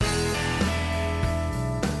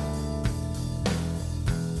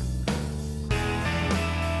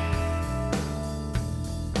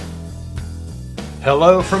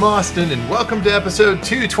Hello from Austin, and welcome to episode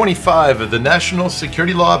 225 of the National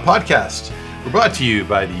Security Law Podcast. We're brought to you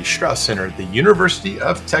by the Strauss Center at the University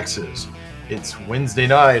of Texas. It's Wednesday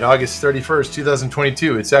night, August 31st,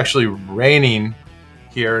 2022. It's actually raining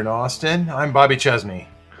here in Austin. I'm Bobby Chesney.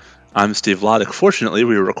 I'm Steve Vladeck. Fortunately,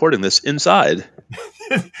 we were recording this inside.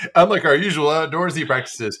 Unlike our usual outdoorsy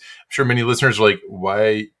practices. I'm sure many listeners are like,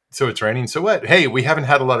 why? So it's raining, so what? Hey, we haven't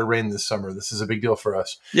had a lot of rain this summer. This is a big deal for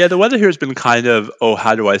us. Yeah, the weather here has been kind of,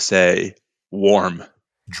 how do I say, warm.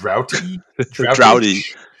 Droughty? Droughty.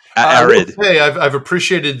 Arid. Hey, I've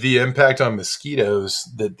appreciated the impact on mosquitoes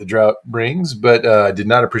that the drought brings, but I did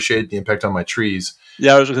not appreciate the impact on my trees.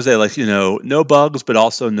 Yeah, I was going to say, no bugs, but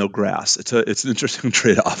also no grass. It's an interesting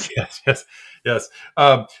trade-off. Yes.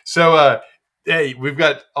 Hey, we've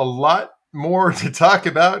got a lot more to talk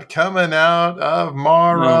about coming out of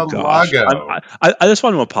Mar-a-Lago. I just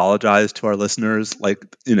want to apologize to our listeners.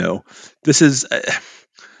 This is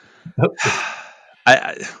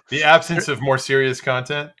the absence of more serious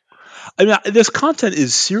content. I mean, this content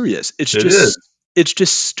is serious. It's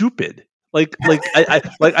just stupid. I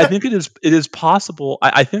think it is possible.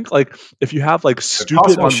 I think if you have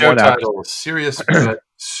stupid on one axis, serious but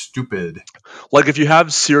stupid. If you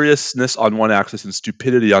have seriousness on one axis and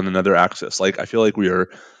stupidity on another axis, I feel like we are,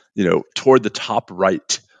 toward the top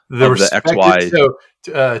right of the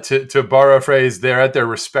XY. To borrow a phrase, they're at their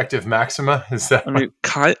respective maxima. Is that? I mean,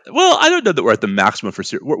 I don't know that we're at the maxima for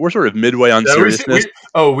serious. We're sort of midway on seriousness.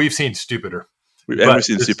 We've seen stupider. We've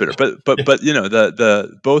seen stupider, but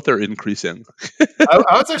the both are increasing. I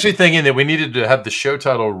was actually thinking that we needed to have the show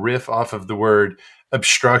title riff off of the word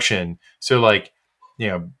obstruction. So a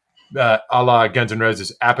la Guns N'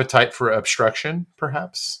 Roses, appetite for obstruction,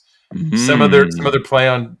 perhaps. Some other play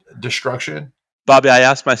on destruction. Bobby, I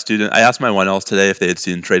asked my 1Ls today if they had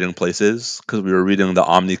seen Trading Places because we were reading the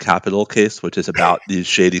Omni Capital case, which is about these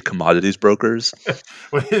shady commodities brokers.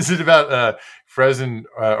 What is it about? Frozen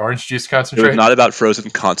orange juice concentrate? It was not about frozen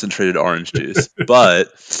concentrated orange juice, but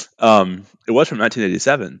it was from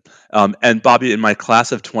 1987. And Bobby, in my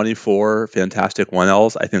class of 24 fantastic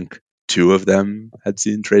 1Ls, I think 2 of them had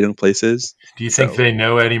seen Trading Places. Do you think they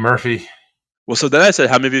know Eddie Murphy? Well, so then I said,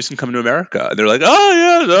 "How many of you have seen Coming to America?" And they're like, "Oh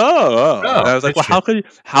yeah, no." And I was like, "Well,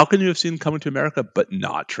 how can you have seen Coming to America but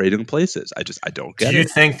not Trading Places?" I don't get it. Do you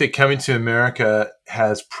think that Coming to America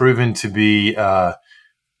has proven to be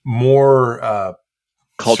more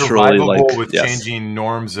culturally survivable with changing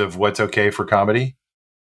norms of what's okay for comedy?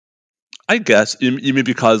 I guess you mean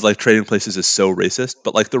because Trading Places is so racist,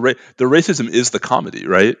 but the racism is the comedy,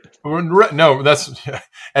 right? No, that's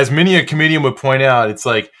as many a comedian would point out. It's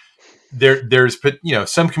like there's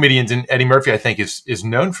some comedians, and Eddie Murphy I think is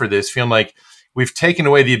known for this, feeling like we've taken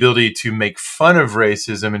away the ability to make fun of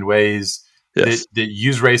racism in ways that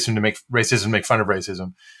use racism to make fun of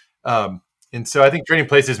racism. And so I think Trading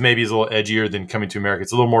Places maybe is a little edgier than Coming to America.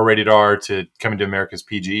 It's a little more rated R to Coming to America's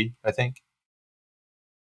PG, I think.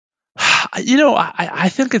 I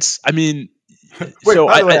think it's. I mean, wait. So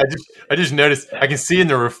by the way, I just noticed. I can see in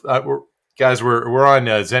the guys. We're on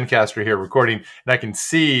Zencastr here recording, and I can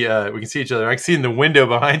see we can see each other. I can see in the window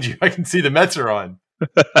behind you. I can see the Mets are on.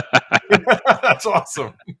 That's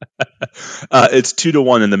awesome. It's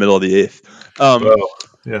 2-1 in the middle of the 8th.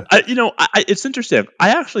 Yeah. It's interesting.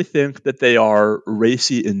 I actually think that they are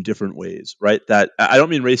racy in different ways, right? That I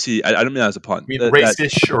don't mean racy. I don't mean that as a pun. You mean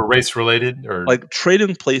racish or race related, or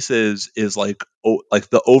Trading Places is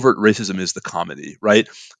the overt racism is the comedy, right?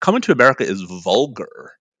 Coming to America is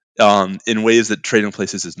vulgar, in ways that Trading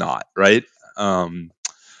Places is not, right? I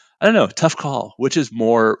don't know. Tough call. Which is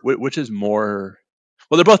more? Well,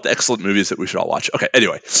 they're both excellent movies that we should all watch. Okay.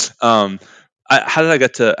 Anyway. How did I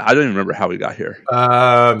get to? I don't even remember how we got here.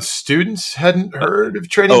 Students hadn't heard of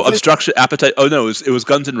Trading Places? Obstruction, appetite. Oh no, it was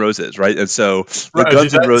Guns N' Roses, right? And so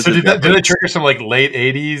Guns N' Roses. So did that trigger some late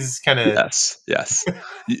 '80s kind of? Yes.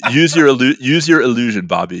 use your illusion,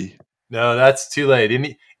 Bobby. No, that's too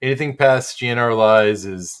late. Anything past GNR Lies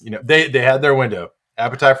is they had their window.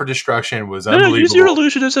 Appetite for Destruction was unbelievable. Use Your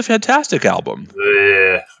Illusion is a fantastic album.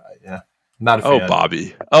 Yeah. Not a fan. Oh,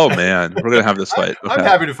 Bobby. Oh, man. We're going to have this fight. Okay. I'm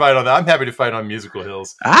happy to fight on that. I'm happy to fight on musical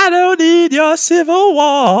hills. I don't need your civil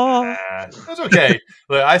war. That's okay.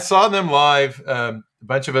 Look, I saw them live. A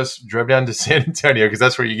bunch of us drove down to San Antonio because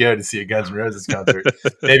that's where you go to see a Guns N' Roses concert.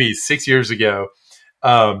 Maybe 6 years ago.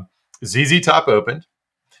 ZZ Top opened,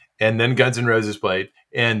 and then Guns N' Roses played.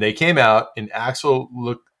 And they came out, and Axl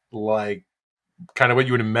looked like kind of what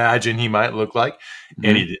you would imagine he might look like. Mm-hmm.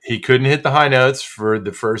 And he couldn't hit the high notes for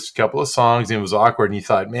the first couple of songs, and it was awkward. And he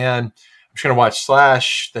thought, man, I'm just going to watch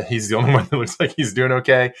Slash. That he's the only one that looks like he's doing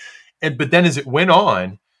okay. But then as it went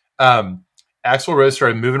on, Axl Rose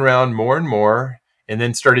started moving around more and more, and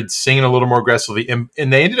then started singing a little more aggressively. And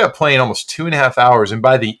they ended up playing almost 2.5 hours. And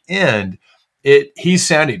by the end, he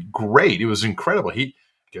sounded great. It was incredible. I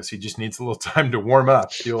guess he just needs a little time to warm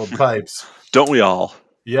up the old pipes. Don't we all?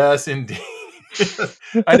 Yes, indeed.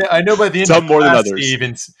 I know by the end Some of more than class, others. Steve,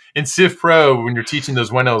 in Civ Pro, when you're teaching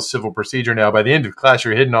those 1L civil procedure now, by the end of class,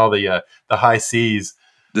 you're hitting all the high C's.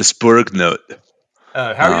 The Spurg note.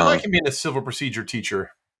 How are you liking being a civil procedure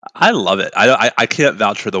teacher? I love it. I can't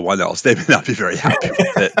vouch for the 1Ls. They may not be very happy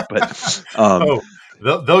with it,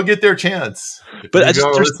 but they'll get their chance. If but you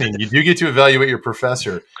are listening, you do get to evaluate your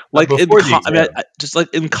professor like before the exam. just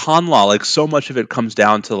like in con law, like so much of it comes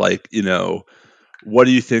down to like, what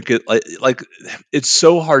do you think it like it's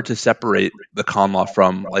so hard to separate the con law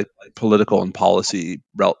from like political and policy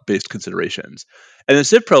based considerations. And in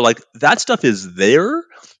Civ Pro, like that stuff is there,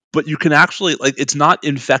 but you can actually like it's not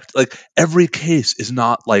like every case is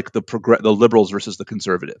not like the liberals versus the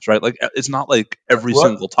conservatives, right? Like it's not like every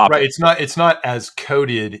single topic. Right. It's not as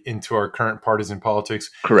coded into our current partisan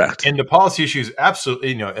politics. Correct. And the policy issues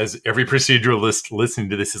absolutely, as every proceduralist listening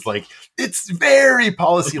to this is like, it's very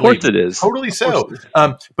policy laden. Of course it is. Totally so.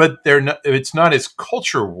 But it's not as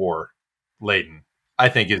culture war laden, I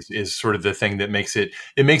think is sort of the thing that makes it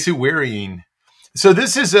wearying. So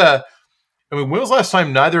this is when was the last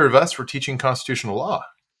time neither of us were teaching constitutional law?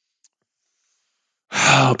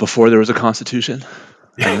 Before there was a constitution.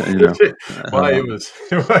 It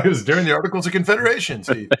was during the Articles of Confederation,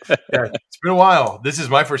 Steve. Yeah, it's been a while. This is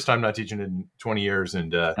my first time not teaching in 20 years,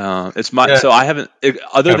 and it's my so I haven't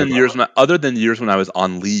other than years when I was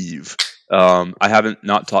on leave. I haven't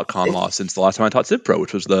not taught con law since the last time I taught Civ Pro,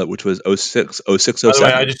 which was 06, 07. By the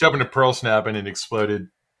way, I just opened a Pearl Snap and it exploded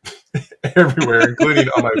everywhere, including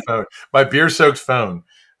on my phone, my beer-soaked phone.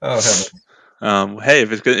 Oh heaven. Hey,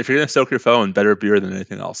 if you're gonna soak your phone, better beer than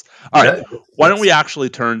anything else. All right, why don't we actually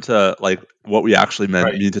turn to like what we actually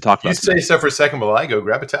mean to talk about? You say so for a second while I go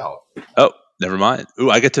grab a towel. Oh, never mind. Ooh,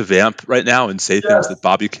 I get to vamp right now and say things that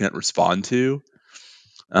Bobby can't respond to.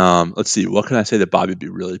 Let's see. What can I say that Bobby would be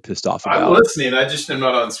really pissed off about? I'm listening. I just am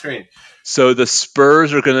not on screen. So the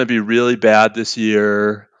Spurs are going to be really bad this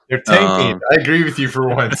year. They're tanking. I agree with you for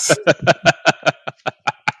once.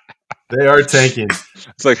 They are tanking.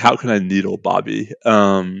 It's like, how can I needle Bobby?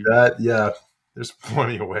 There's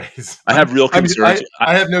plenty of ways. I have real concerns.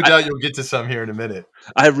 I have no doubt you'll get to some here in a minute.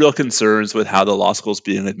 I have real concerns with how the law school is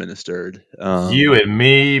being administered. You and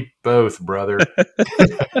me both, brother.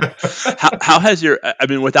 How has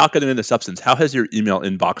without getting into substance, how has your email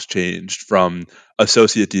inbox changed from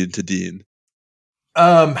associate dean to dean?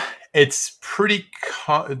 It's pretty.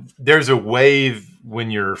 There's a wave when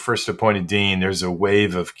you're first appointed dean. There's a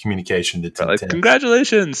wave of communication that's like,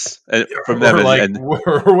 congratulations, from them,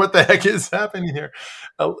 or what the heck is happening here?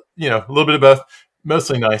 A little bit of both.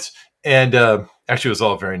 Mostly nice, and actually, it was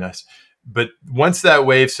all very nice. But once that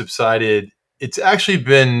wave subsided, it's actually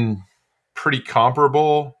been pretty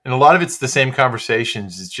comparable, and a lot of it's the same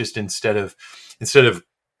conversations. It's just instead of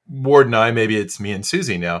Ward and I, maybe it's me and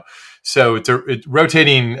Susie now. So it's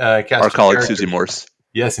rotating cast. Our colleague Susie Morse.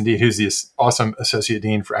 Yes, indeed. Who's the awesome associate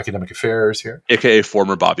dean for academic affairs here, aka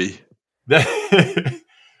former Bobby.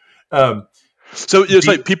 So it's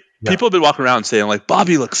like people have been walking around saying like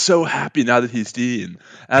Bobby looks so happy now that he's dean.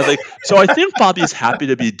 And I was like, so I think Bobby's happy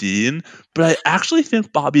to be dean, but I actually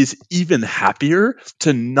think Bobby's even happier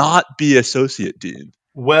to not be associate dean.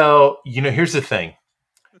 Well, here's the thing.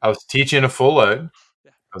 I was teaching a full load.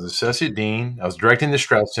 I was associate dean. I was directing the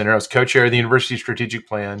Strauss Center. I was co-chair of the university strategic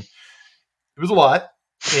plan. It was a lot.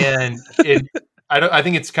 And I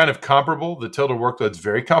think it's kind of comparable. The total workload's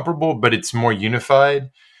very comparable, but it's more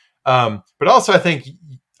unified. But also I think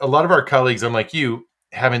a lot of our colleagues, unlike you,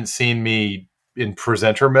 haven't seen me in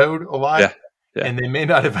presenter mode a lot. Yeah. And they may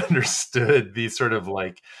not have understood the sort of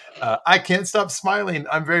like, I can't stop smiling.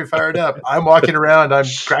 I'm very fired up. I'm walking around. I'm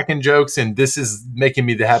cracking jokes. And this is making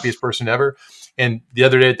me the happiest person ever. And the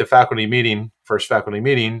other day at the first faculty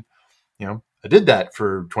meeting, I did that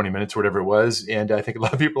for 20 minutes or whatever it was. And I think a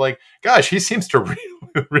lot of people are like, gosh, he seems to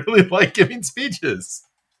really, really like giving speeches,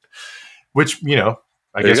 which,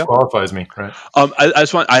 I guess qualifies me, right?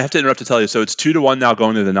 I have to interrupt to tell you. So it's 2-1 now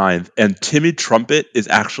going to the 9th, and Timmy Trumpet is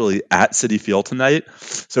actually at Citi Field tonight.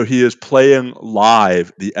 So he is playing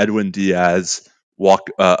live the Edwin Diaz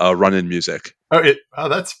run-in music. Oh,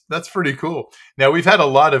 that's pretty cool. Now we've had a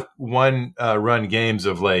lot of one run games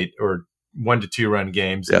of late, or 1 to 2 run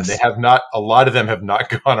games, and they have not. A lot of them have not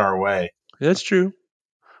gone our way. That's true.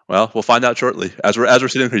 Well, we'll find out shortly. As we're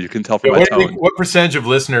sitting here, you can tell from Yeah, my what do you tone. think? What percentage of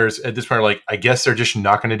listeners at this point are like, I guess they're just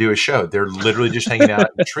not going to do a show. They're literally just hanging out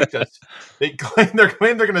and tricked us. They claim they're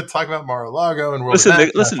going to talk about Mar-a-Lago and world events,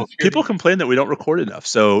 national Listen. security. People complain that we don't record enough.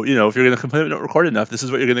 So if you're going to complain we don't record enough, this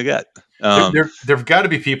is what you're going to get. There've got to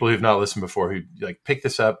be people who've not listened before who like pick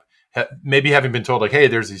this up, maybe having been told like, hey,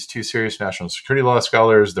 there's these two serious national security law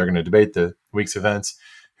scholars. They're going to debate the week's events.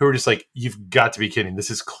 Who are just like, you've got to be kidding. This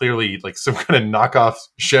is clearly like some kind of knockoff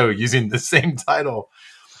show using the same title.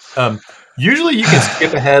 Usually you can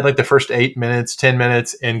skip ahead like the first 8 minutes, 10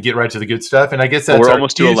 minutes and get right to the good stuff. And I guess that's we're our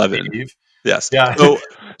almost to cue, 11. Steve. Yes. Yeah.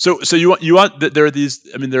 So you want there are these.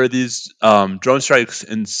 I mean, there are these drone strikes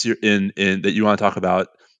in that you want to talk about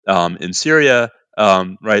in Syria,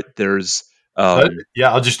 right? There's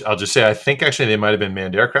Yeah, I'll just say I think actually they might have been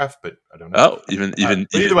manned aircraft, but I don't know. But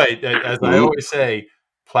either way, as I always say,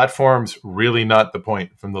 platforms really not the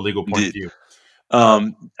point from the legal point of view.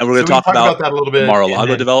 And we're going to talk about that a little bit. The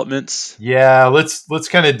Mar-a-Lago developments. Yeah, let's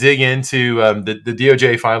kind of dig into the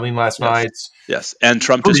DOJ filing last night. Yes, and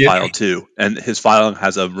Trump just filed too, and his filing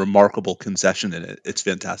has a remarkable concession in it. It's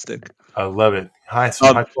fantastic. I love it. High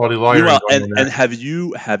quality lawyering. And have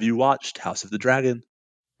you watched House of the Dragon?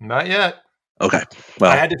 Not yet. Okay.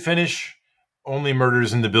 Well, I had to finish Only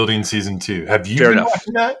Murders in the Building season 2. Have you been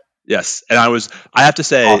watching that? Yes, and I have to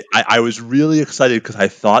say, I was really excited because I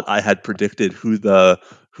thought I had predicted who the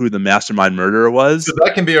mastermind murderer was. So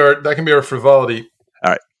that can be our frivolity.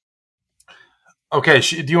 All right. Okay.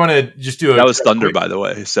 Do you want to just do that was thunder, by the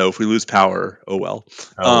way. So if we lose power, oh well.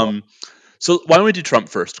 So why don't we do Trump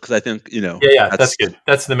first? Because I think Yeah, that's good.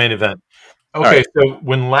 That's the main event. Okay. Right. So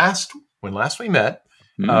when last we met.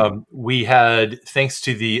 We had, thanks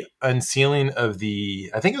to the unsealing of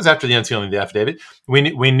I think it was after the unsealing of the affidavit,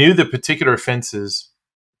 we knew the particular offenses.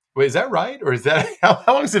 Wait, is that right? Or is that, how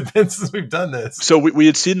long has it been since we've done this? So we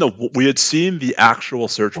had seen the actual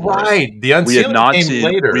search warrant. Right. The unsealing came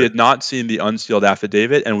later. We had not seen the unsealed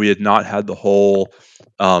affidavit, and we had not had the whole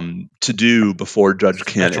to do before Judge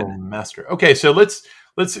Cannon. Master. Okay, so let's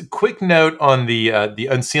quick note on the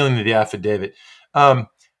unsealing of the affidavit.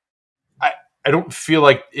 I don't feel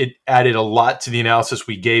like it added a lot to the analysis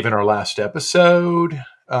we gave in our last episode.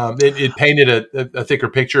 It painted a thicker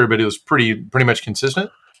picture, but it was pretty much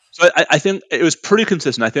consistent. So I think it was pretty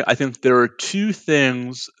consistent. I think there are two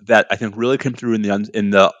things that I think really came through in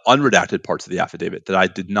the unredacted parts of the affidavit that I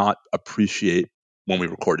did not appreciate when we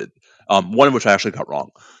recorded. One of which I actually got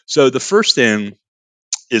wrong. So the first thing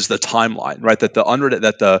is the timeline, right? That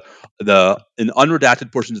in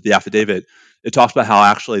unredacted portions of the affidavit, it talks about how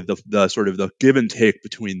actually the sort of the give and take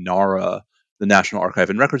between NARA, the National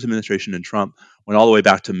Archive and Records Administration, and Trump went all the way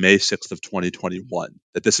back to May 6th of 2021.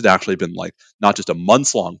 That this had actually been like not just a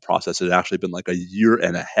months-long process, it had actually been like a year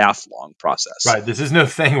and a half long process. Right. This is no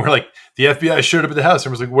thing where like the FBI showed up at the house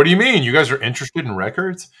and was like, "What do you mean? You guys are interested in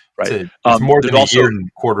records?" Right. It's more than a year and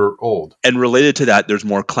a quarter old. And related to that, there's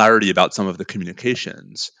more clarity about some of the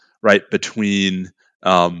communications, right, between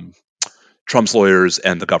Trump's lawyers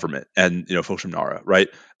and the government and folks from NARA, right?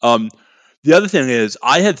 The other thing is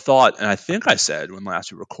I had thought, and I think I said when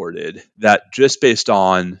last we recorded, that just based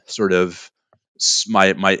on sort of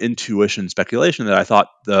my intuition speculation that I thought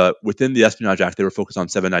within the Espionage Act they were focused on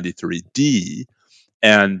 793D,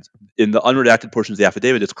 and in the unredacted portions of the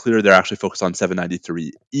affidavit it's clear they're actually focused on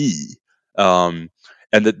 793E, and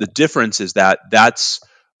that the difference is that that's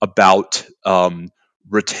about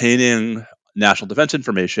retaining national defense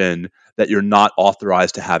information that you're not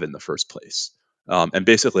authorized to have in the first place. And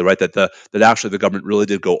basically, right, that actually the government really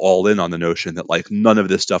did go all in on the notion that like none of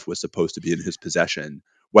this stuff was supposed to be in his possession,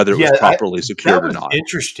 whether it was properly secured or not.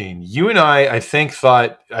 Interesting. You and I think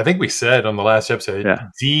we said on the last episode,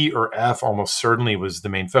 D or F almost certainly was the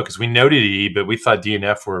main focus. We noted E, but we thought D and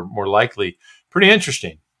F were more likely. Pretty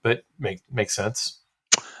interesting, but makes sense.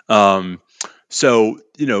 So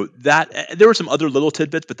that there were some other little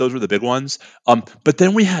tidbits, but those were the big ones. But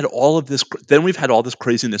then we had all of this. Then we've had all this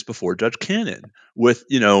craziness before Judge Cannon with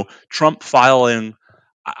Trump filing.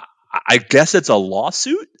 I guess it's a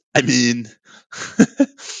lawsuit. I mean,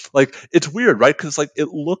 like it's weird, right? Because like it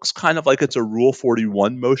looks kind of like it's a Rule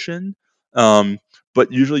 41 motion,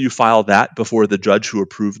 but usually you file that before the judge who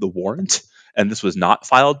approved the warrant. And this was not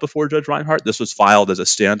filed before Judge Reinhart. This was filed as a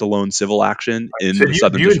standalone civil action in the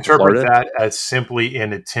Southern District of Florida. Do you interpret that as simply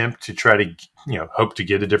an attempt to try to, hope to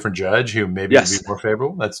get a different judge who maybe would be more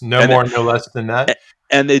favorable? That's no more, no less than that.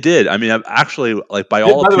 And they did. I mean, actually, like by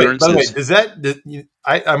all appearances. By the way,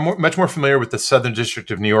 I'm much more familiar with the Southern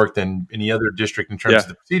District of New York than any other district in terms of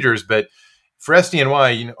the procedures. But for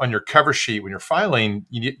SDNY, on your cover sheet when you're filing,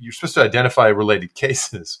 you're supposed to identify related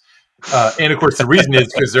cases. And of course, the reason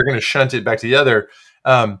is because they're going to shunt it back to the other.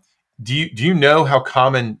 Um, do you know how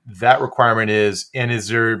common that requirement is? And is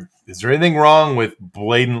there anything wrong with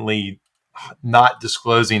blatantly not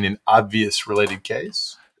disclosing an obvious related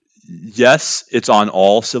case? Yes, it's on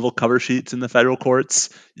all civil cover sheets in the federal courts.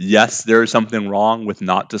 Yes, there is something wrong with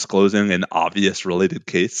not disclosing an obvious related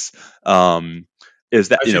case. Is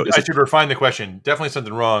that I you know? should Is I it, should refine the question. Definitely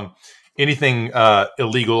something wrong. Anything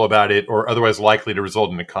illegal about it, or otherwise likely to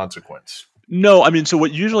result in a consequence? no, I mean, so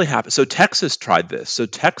what usually happens? So Texas tried this. So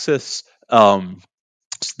Texas,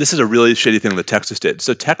 this is a really shitty thing that Texas did.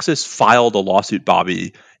 So Texas filed a lawsuit,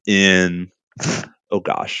 Bobby, in oh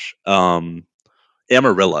gosh,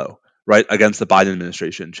 Amarillo, right, against the Biden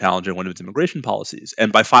administration, challenging one of its immigration policies.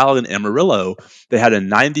 And by filing in Amarillo, they had a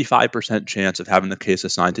 95% chance of having the case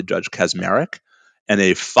assigned to Judge Kaczmarek and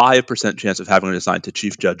a 5% chance of having it assigned to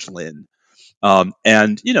Chief Judge Lynn.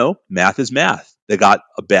 And, math is math. They got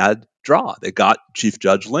a bad draw. They got Chief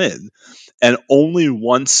Judge Lynn. And only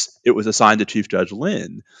once it was assigned to Chief Judge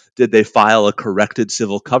Lynn did they file a corrected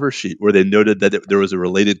civil cover sheet where they noted that there was a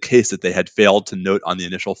related case that they had failed to note on the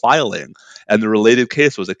initial filing. And the related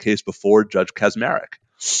case was a case before Judge Kaczmarek.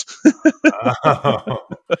 Oh,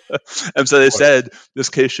 And so they boy. said this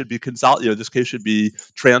case should be this case should be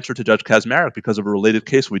transferred to Judge Kaczmarek because of a related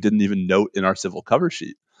case we didn't even note in our civil cover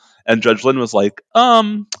sheet. And Judge Lynn was like,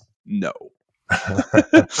 no.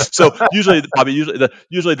 So usually, Bobby,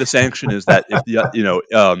 usually the sanction is that if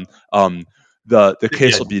the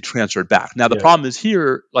case Yeah, will be transferred back. Now the yeah. problem is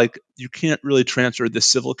here, like you can't really transfer this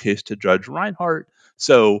civil case to Judge Reinhardt.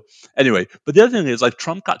 So anyway, but the other thing is like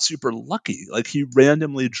Trump got super lucky. Like he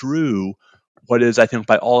randomly drew what is, I think,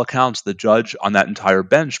 by all accounts, the judge on that entire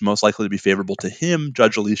bench most likely to be favorable to him,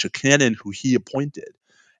 Judge Alicia Cannon, who he appointed.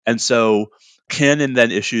 And so Cannon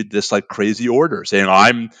then issued this like crazy order saying,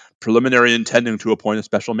 I'm preliminary intending to appoint a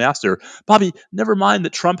special master. Bobby, never mind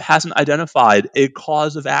that Trump hasn't identified a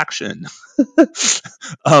cause of action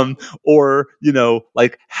or,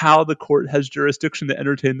 like how the court has jurisdiction to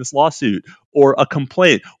entertain this lawsuit or a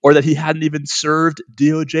complaint or that he hadn't even served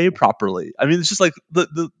DOJ properly. I mean, it's just like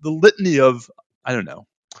the litany of, I don't know.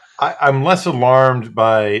 I'm less alarmed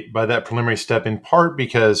by that preliminary step in part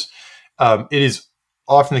because it is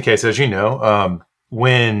often the case, as you know,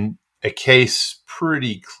 when a case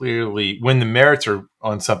when the merits are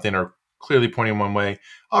on something are clearly pointing one way,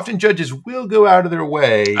 often judges will go out of their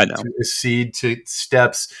way I know. to accede to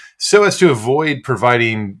steps so as to avoid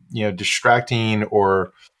providing, distracting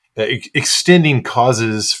or extending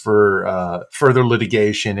causes for further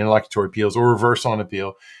litigation, interlocutory appeals, or reversal on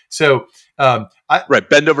appeal. So, Right.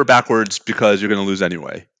 Bend over backwards because you're going to lose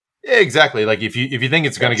anyway. yeah, exactly. Like if you think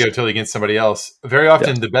it's going to go totally against somebody else, very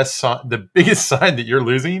often the biggest sign that you're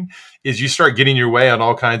losing is you start getting your way on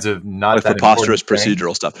all kinds of not Like that preposterous important things.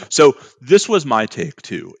 procedural stuff. So this was my take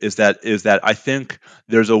too. Is that I think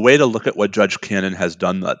there's a way to look at what Judge Cannon has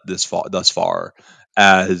done thus far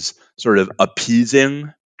as sort of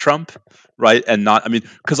appeasing Trump, right? And not, I mean,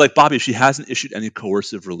 because like Bobby, she hasn't issued any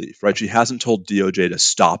coercive relief, right? She hasn't told DOJ to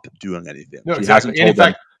stop doing anything. No, She exactly. hasn't And in told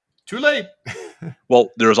them. fact, too late. Well,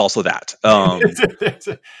 there's also that.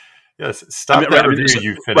 Yes, I stop mean, that right. I mean, review so,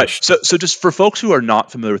 you right. finished. So just for folks who are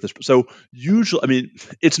not familiar with this, so usually, I mean,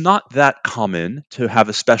 it's not that common to have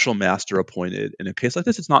a special master appointed in a case like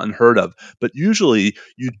this. It's not unheard of, but usually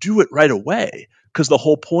you do it right away because the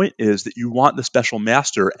whole point is that you want the special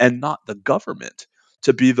master and not the government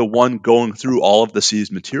to be the one going through all of the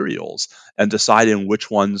seized materials and deciding which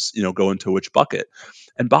ones, go into which bucket.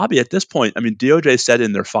 And Bobby, at this point, I mean, DOJ said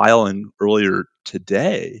in their filing earlier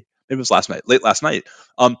today, maybe it was late last night,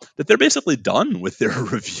 that they're basically done with their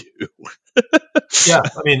review. Yeah,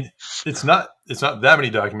 I mean, it's not that many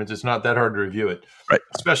documents. It's not that hard to review it, Right.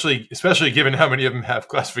 especially given how many of them have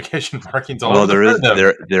classification markings all Well, over the front of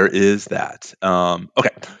them. there is that. Okay,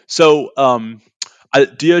 so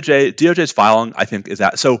DOJ's filing, I think, is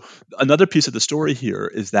that. So another piece of the story here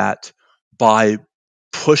is that by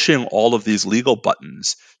pushing all of these legal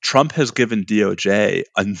buttons, Trump has given DOJ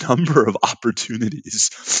a number of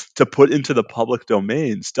opportunities to put into the public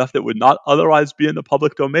domain stuff that would not otherwise be in the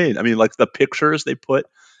public domain. I mean, like the pictures they put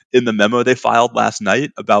in the memo they filed last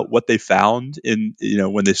night about what they found in,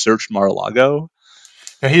 when they searched Mar-a-Lago.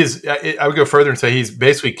 Now I would go further and say he's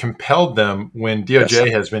basically compelled them when Yes.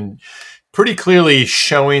 DOJ has been pretty clearly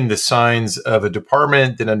showing the signs of a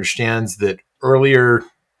department that understands that earlier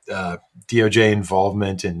DOJ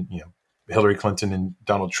involvement in Hillary Clinton and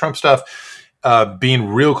Donald Trump stuff, being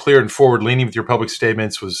real clear and forward leaning with your public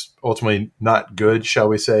statements was ultimately not good, shall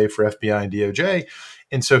we say, for FBI and DOJ.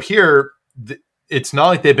 And so here, it's not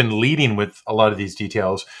like they've been leading with a lot of these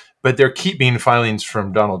details, but there keep being filings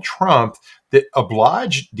from Donald Trump that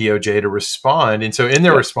oblige DOJ to respond. And so in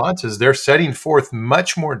their responses, they're setting forth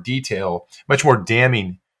much more detail, much more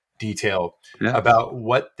damning detail about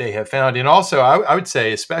what they have found. And also, I would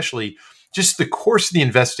say, especially just the course of the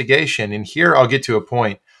investigation. And here I'll get to a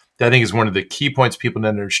point that I think is one of the key points people don't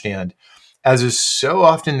understand. As is so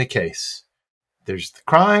often the case, there's the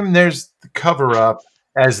crime, there's the cover up,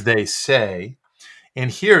 as they say.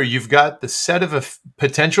 And here you've got the set of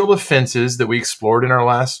potential offenses that we explored in our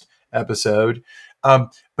last episode.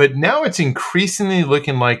 But now it's increasingly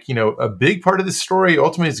looking like, a big part of the story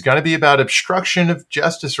ultimately is going to be about obstruction of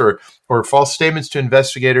justice or false statements to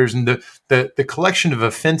investigators, and the collection of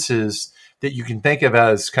offenses that you can think of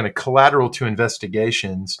as kind of collateral to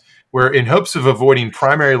investigations, where in hopes of avoiding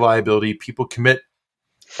primary liability, people commit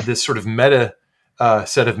this sort of meta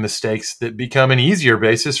set of mistakes that become an easier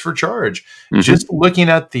basis for charge. Mm-hmm. Just looking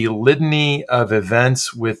at the litany of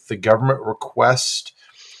events with the government request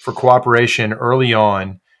for cooperation early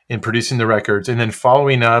on in producing the records, and then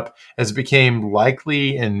following up as it became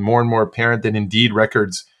likely and more apparent that indeed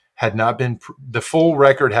records had not been, the full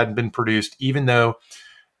record hadn't been produced, even though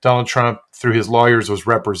Donald Trump, through his lawyers, was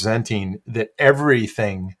representing that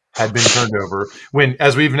everything had been turned over, when,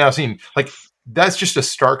 as we've now seen, like, that's just a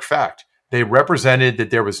stark fact. They represented that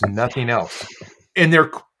there was nothing else. And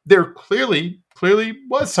there clearly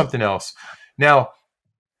was something else. Now,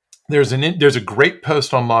 there's a great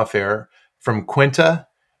post on Lawfare from Quinta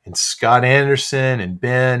and Scott Anderson and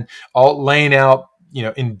Ben, all laying out,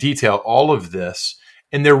 in detail all of this.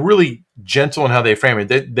 And they're really gentle in how they frame it.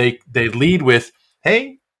 They lead with,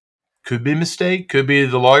 hey, could be a mistake, could be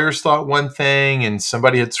the lawyers thought one thing and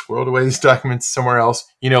somebody had squirreled away these documents somewhere else,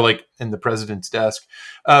 like in the president's desk.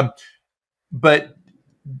 But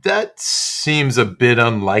that seems a bit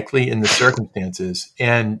unlikely in the circumstances.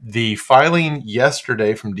 And the filing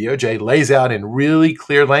yesterday from DOJ lays out in really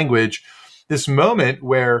clear language this moment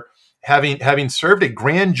where, having served a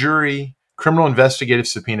grand jury criminal investigative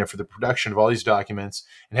subpoena for the production of all these documents,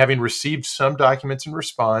 and having received some documents in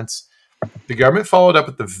response, the government followed up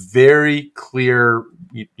with the very clear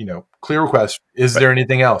request. Is there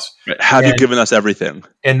anything else? Have you given us everything?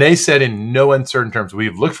 And they said in no uncertain terms,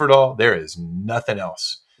 we've looked for it all. There is nothing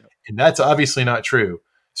else. Yep. And that's obviously not true.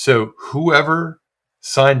 So whoever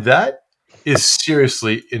signed that is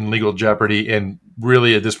seriously in legal jeopardy, and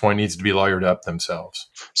really at this point needs to be lawyered up themselves.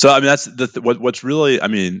 So, I mean, that's what's really,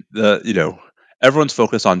 everyone's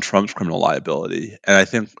focused on Trump's criminal liability. And I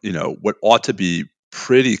think, what ought to be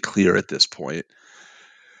pretty clear at this point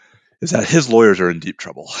is that his lawyers are in deep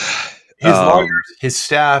trouble. His lawyers, his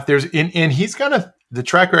staff, and he's the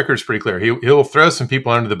track record is pretty clear. He'll throw some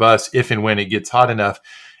people under the bus if and when it gets hot enough.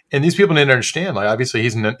 And these people didn't understand. Like, obviously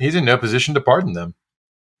he's in no position to pardon them.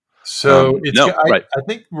 So I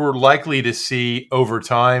think we're likely to see over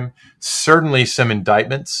time, certainly some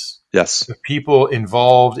indictments. Yes. Of people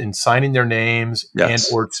involved in signing their names and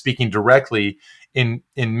or speaking directly in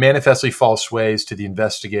manifestly false ways to the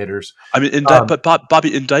investigators. I mean, but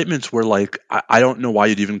Bobby, indictments were like, I don't know why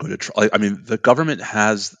you'd even go to trial. I mean, the government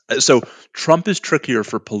has, so Trump is trickier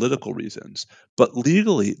for political reasons, but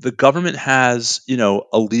legally the government has,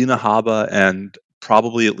 Alina Habba and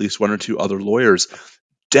probably at least one or two other lawyers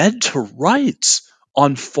dead to rights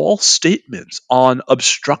on false statements, on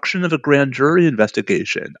obstruction of a grand jury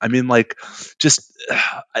investigation. I mean, like, just,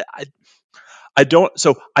 I don't,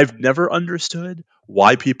 so I've never understood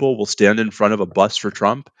why people will stand in front of a bus for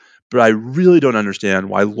Trump, but I really don't understand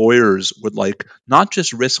why lawyers would not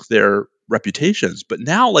just risk their reputations, but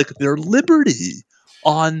now their liberty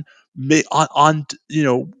on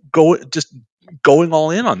going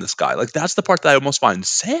all in on this guy. That's the part that I almost find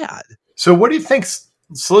sad. So what do you think?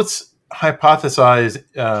 So let's hypothesize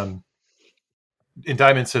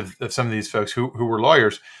indictments of some of these folks who were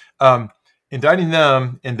lawyers. Indicting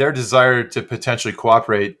them and their desire to potentially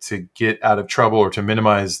cooperate to get out of trouble or to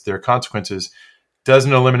minimize their consequences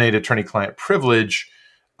doesn't eliminate attorney-client privilege.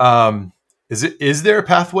 Is there a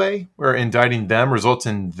pathway where indicting them results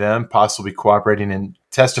in them possibly cooperating and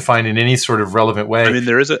testifying in any sort of relevant way? I mean,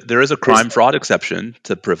 there is a crime fraud exception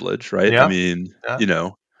to privilege, right? Yeah. I mean,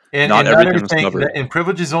 and not everything is covered. And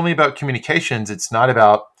privilege is only about communications. It's not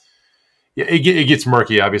about. It gets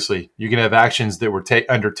murky, obviously. You can have actions that were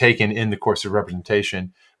undertaken in the course of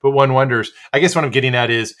representation. But one wonders, I guess what I'm getting at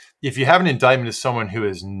is, if you have an indictment of someone who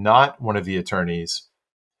is not one of the attorneys,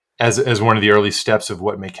 as one of the early steps of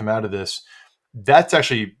what may come out of this, that's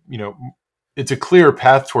actually, it's a clear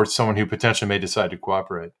path towards someone who potentially may decide to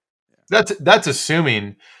cooperate. That's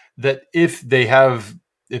assuming that if they have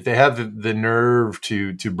the nerve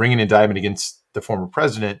to bring an indictment against the former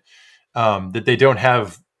president, that they don't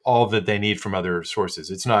have all that they need from other sources.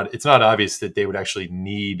 It's not obvious that they would actually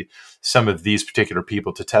need some of these particular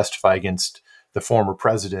people to testify against the former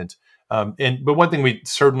president. But one thing we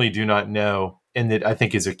certainly do not know, and that I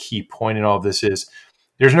think is a key point in all of this, is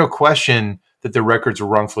there's no question that the records were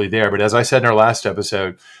wrongfully there. But as I said in our last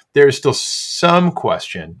episode, there is still some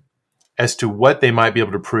question as to what they might be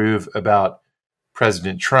able to prove about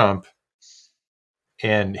President Trump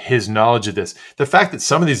and his knowledge of this. The fact that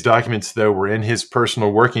some of these documents, though, were in his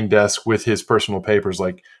personal working desk with his personal papers,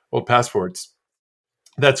 like old passports,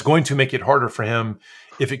 that's going to make it harder for him,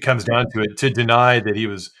 if it comes down to it, to deny that he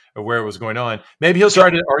was aware of what was going on. Maybe he'll try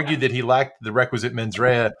to argue that he lacked the requisite mens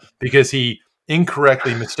rea because he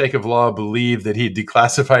incorrectly, mistake of law, believed that he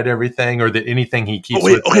declassified everything, or that anything he keeps.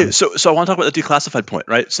 So I want to talk about the declassified point,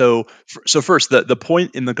 right? So first, the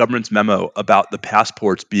point in the government's memo about the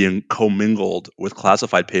passports being commingled with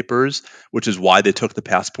classified papers, which is why they took the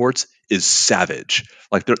passports, is savage.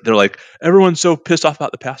 Like they're like, everyone's so pissed off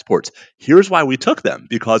about the passports. Here's why we took them: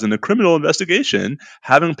 because in a criminal investigation,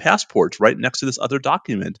 having passports right next to this other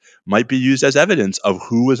document might be used as evidence of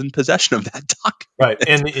who was in possession of that document. Right,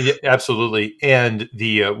 and absolutely, and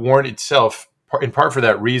the warrant itself, in part for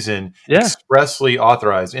that reason, expressly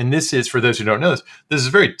authorized. And this is, for those who don't know this is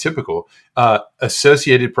very typical.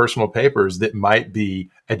 Associated personal papers that might be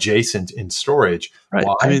adjacent in storage. Right.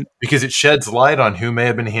 Why? Because it sheds light on who may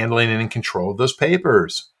have been handling and in control of those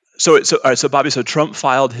papers. So Bobby, so Trump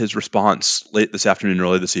filed his response late this afternoon,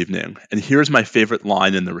 early this evening, and here's my favorite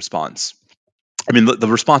line in the response. I mean, the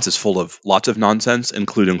response is full of lots of nonsense,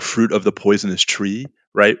 including fruit of the poisonous tree,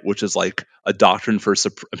 right? Which is like a doctrine for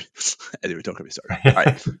anyway, don't get me started. All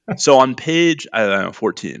right. So on page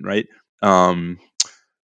 14, right?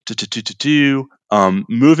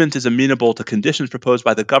 Movement is amenable to conditions proposed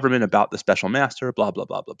by the government about the special master, blah, blah,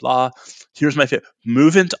 blah, blah, blah. Here's my favorite.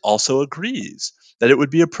 Movement also agrees that it would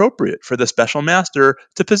be appropriate for the special master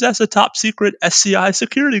to possess a top secret SCI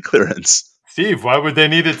security clearance. Steve, why would they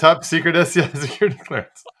need a top secret SCI security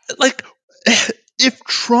clearance? Like, if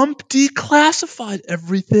Trump declassified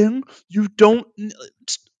everything, you don't.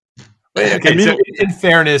 Wait, okay. So in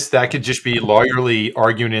fairness, that could just be lawyerly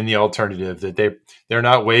arguing in the alternative, that they're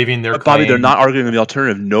not waiving their claim. Bobby, they're not arguing in the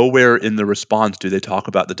alternative. Nowhere in the response do they talk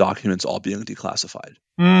about the documents all being declassified.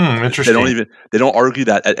 Interesting. They don't argue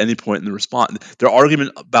that at any point in the response. Their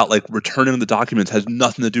argument about like returning the documents has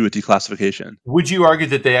nothing to do with declassification. Would you argue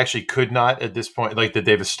that they actually could not at this point, like that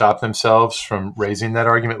they've stopped themselves from raising that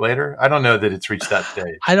argument later? I don't know that it's reached that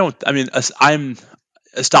stage.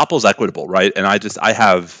 Estoppel is equitable, right? And I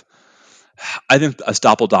think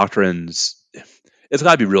estoppel doctrines, it's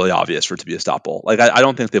got to be really obvious for it to be estoppel. Like, I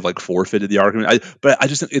don't think they've like forfeited the argument. But I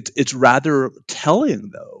just think it's rather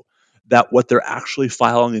telling, though, that what they're actually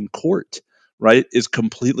filing in court, right, is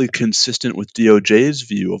completely consistent with DOJ's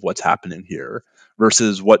view of what's happening here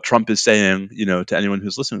versus what Trump is saying, to anyone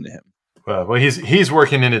who's listening to him. Well, he's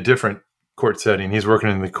working in a different court setting. He's working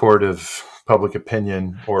in the court of public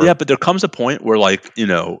opinion. But there comes a point where, like,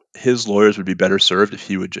 his lawyers would be better served if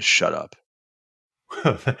he would just shut up.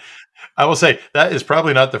 I will say that is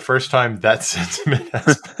probably not the first time that sentiment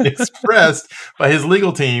has been expressed by his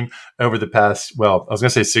legal team over the past, well, I was going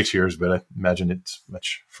to say 6 years, but I imagine it's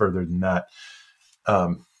much further than that.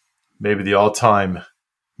 Maybe the all-time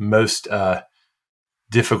most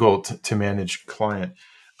difficult to manage client.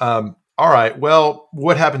 All right. Well,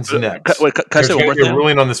 what happens next? Can I say one more thing? They're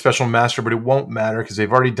ruling on the special master, but it won't matter because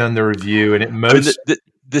they've already done the review, and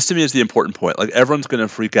this to me is the important point. Like, everyone's going to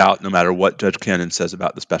freak out no matter what Judge Cannon says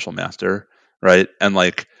about the special master, right? And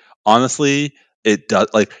like, honestly, it does,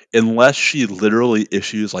 like, unless she literally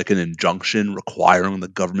issues like an injunction requiring the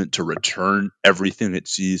government to return everything it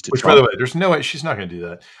sees to Trump. By the way, there's no way she's not going to do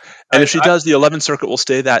that. And if she does, the 11th Circuit will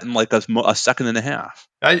stay that in like a second and a half.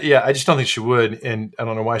 I just don't think she would, and I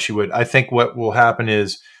don't know why she would. I think what will happen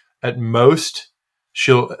is, at most,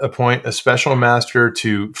 she'll appoint a special master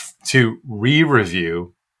to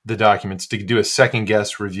re-review the documents, to do a second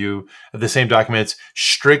guess review of the same documents,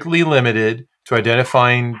 strictly limited to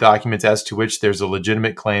identifying documents as to which there's a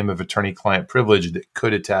legitimate claim of attorney-client privilege that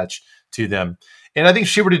could attach to them. And I think if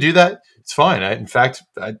she were to do that, it's fine. In fact,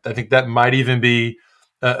 I think that might even be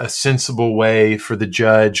a sensible way for the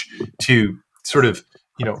judge to sort of,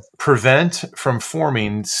 prevent from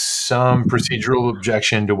forming some procedural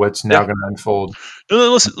objection to what's now going to unfold.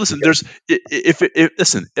 No, listen. There's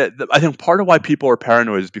I think part of why people are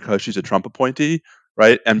paranoid is because she's a Trump appointee,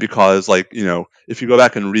 right? And because, like, if you go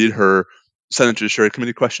back and read her Senate Judiciary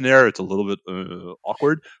Committee questionnaire, it's a little bit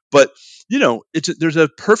awkward. But there's a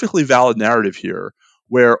perfectly valid narrative here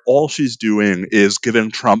where all she's doing is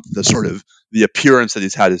giving Trump the sort of the appearance that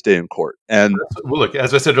he's had his day in court. And well, look,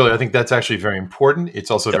 as I said earlier, I think that's actually very important.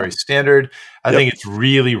 It's also Yep. very standard. I Yep. think it's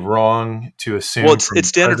really wrong to assume Well, from it's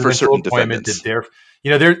standard for presidential certain appointment defendants.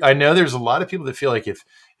 that I know there's a lot of people that feel like if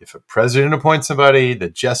a president appoints somebody, the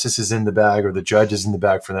justice is in the bag or the judge is in the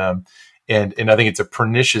bag for them. And I think it's a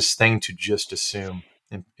pernicious thing to just assume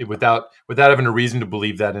and without having a reason to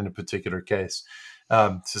believe that in a particular case.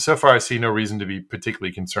 So far, I see no reason to be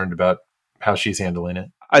particularly concerned about how she's handling it.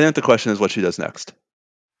 I think the question is what she does next.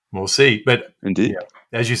 We'll see. But Indeed.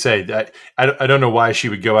 As you say, I don't know why she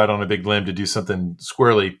would go out on a big limb to do something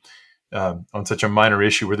squirrely on such a minor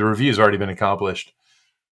issue where the review's already been accomplished.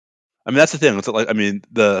 I mean, that's the thing. It's like, I mean,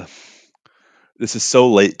 this is so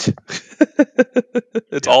late.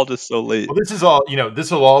 It's all just so late. Well,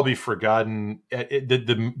 this will all be forgotten.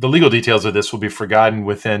 The legal details of this will be forgotten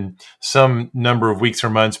within some number of weeks or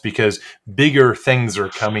months because bigger things are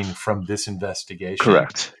coming from this investigation.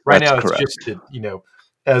 Correct. Right That's now, it's correct. just that,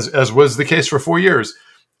 as was the case for 4 years,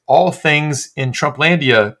 all things in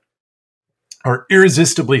Trumplandia are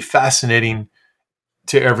irresistibly fascinating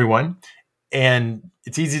to everyone. And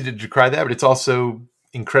it's easy to decry that, but it's also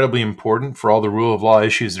incredibly important for all the rule of law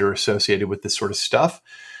issues that are associated with this sort of stuff,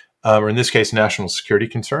 or in this case, national security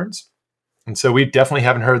concerns. And so we definitely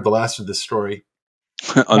haven't heard the last of this story.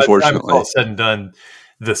 Unfortunately. By the time it's all said and done,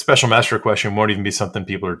 the special master question won't even be something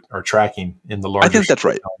people are tracking in the larger. I think that's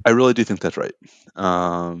right. I really do think that's right.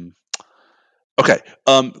 Okay.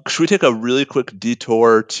 Should we take a really quick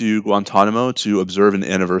detour to Guantanamo to observe an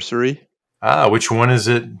anniversary? Which one is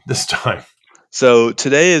it this time? So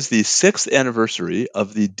today is the 6th anniversary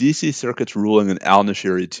of the D.C. Circuit's ruling in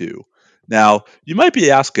al-Nashiri 2. Now, you might be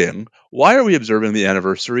asking, why are we observing the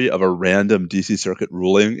anniversary of a random D.C. Circuit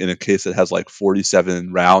ruling in a case that has like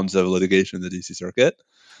 47 rounds of litigation in the D.C. Circuit?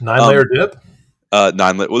 9-layer dip?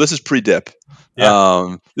 9-layer. Well, this is pre-dip.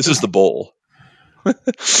 Yeah. This is the bowl.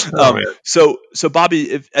 So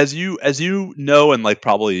Bobby, as you know, and like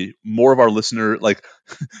probably more of our listener, like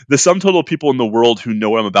the sum total of people in the world who know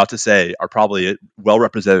what I'm about to say are probably well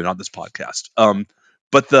represented on this podcast.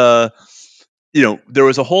 But there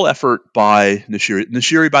was a whole effort by Nashiri.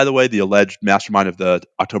 Nashiri, by the way, the alleged mastermind of the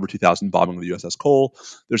October 2000 bombing of the USS Cole.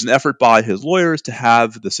 There's an effort by his lawyers to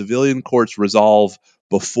have the civilian courts resolve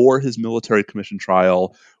before his military commission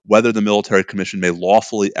trial whether the military commission may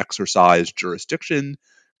lawfully exercise jurisdiction,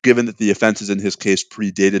 given that the offenses in his case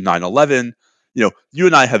predated 9/11. You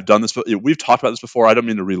and I have done this. We've talked about this before. I don't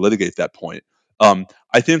mean to relitigate that point.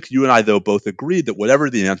 I think you and I, though, both agreed that whatever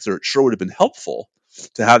the answer, it sure would have been helpful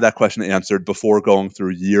to have that question answered before going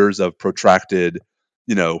through years of protracted,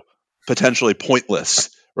 potentially pointless,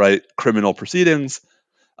 right, criminal proceedings.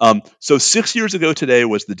 So 6 years ago today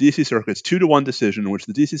was the D.C. Circuit's 2-1 decision in which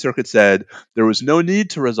the D.C. Circuit said there was no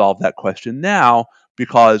need to resolve that question now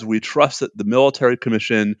because we trust that the military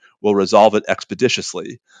commission will resolve it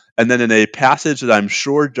expeditiously. And then in a passage that I'm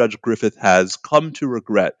sure Judge Griffith has come to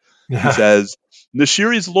regret, he says,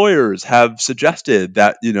 Nashiri's lawyers have suggested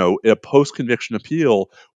that, a post-conviction appeal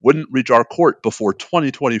wouldn't reach our court before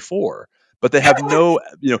 2024. But they have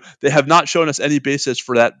they have not shown us any basis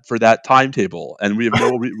for that timetable, and we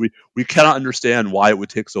have we cannot understand why it would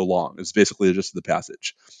take so long. It's basically just the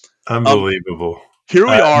passage. Unbelievable. Here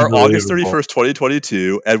we are, August 31st,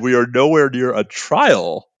 2022, and we are nowhere near a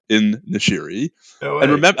trial in Nashiri. No way.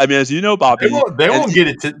 And remember, as you know, Bobby, they won't get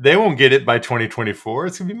it. They won't get it by 2024.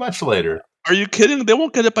 It's gonna be much later. Are you kidding? They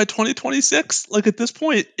won't get it by 2026. Like at this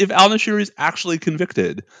point, if al-Nashiri is actually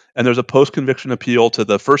convicted, and there's a post-conviction appeal to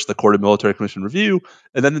the Court of Military Commission Review,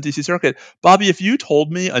 and then the D.C. Circuit, Bobby, if you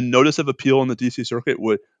told me a notice of appeal in the D.C. Circuit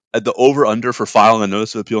would the over/under for filing a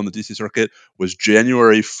notice of appeal in the D.C. Circuit was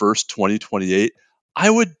January 1st, 2028, I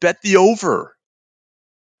would bet the over.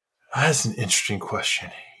 That's an interesting question.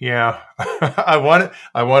 Yeah, I want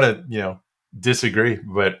to disagree,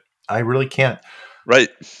 but I really can't. Right.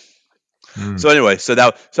 So anyway,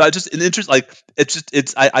 I just an interest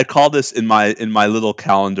I call this in my little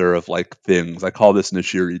calendar of like things. I call this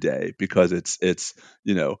Nashiri Day because it's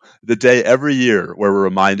the day every year where we're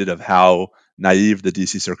reminded of how naive the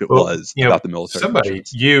DC Circuit was about the military. Somebody,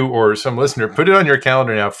 commissions. You or some listener, put it on your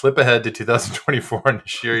calendar now. Flip ahead to 2024 on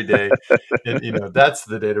Nashiri Day, and that's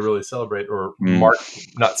the day to really celebrate or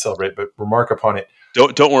not celebrate, but remark upon it.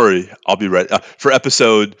 Don't worry, I'll be ready for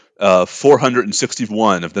episode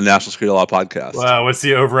 461 of the National Security Law Podcast. Wow, what's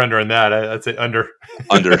the over/under on that? I'd say under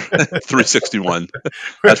 361.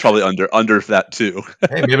 That's probably under that too.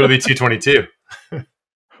 Hey, maybe it'll be 222.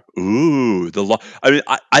 Ooh, the law. I mean,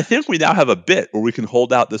 I think we now have a bit where we can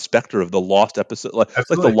hold out the specter of the lost episode, like the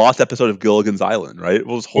Absolutely. lost episode of Gilligan's Island, right?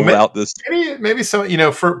 We'll just Well, hold out this. maybe some,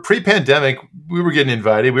 for pre-pandemic, we were getting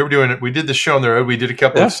invited. We did the show on the road. We did a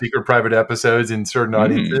couple of Yeah. secret private episodes in certain Mm.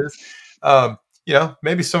 audiences.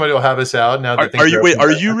 Maybe somebody will have us out now that things Are are you wait? opening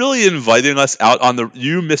Are back you up. really inviting us out on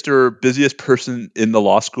you, Mister Busiest Person in the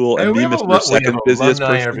law school, and And me, Mister we have Second Busiest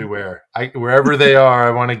alumni person? everywhere. Wherever they are,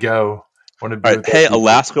 I want to go. I want to All be right. with those Hey, people.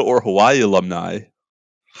 Alaska or Hawaii alumni.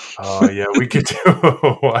 Oh yeah, we could do a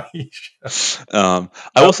Hawaii show.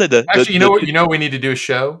 I will say that Actually, you know what? You know, we need to do a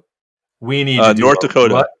show. We need to do North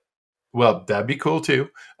Dakota. well, that'd be cool too,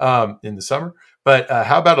 in the summer. But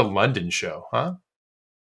how about a London show, huh?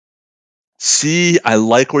 See, I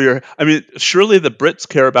like where you're. I mean, surely the Brits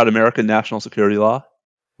care about American national security law,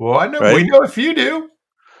 Well, I know right? we know if you do.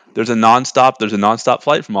 There's a nonstop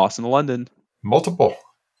flight from Austin to London. Multiple.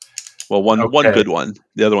 Well, one Okay. good one.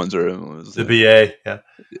 The other ones are The BA, yeah.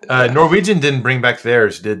 yeah. Norwegian didn't bring back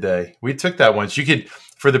theirs, did they? We took that once. You could,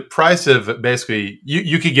 for the price of basically,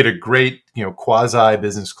 you could get a great, quasi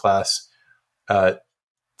business class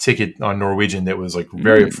ticket on Norwegian that was like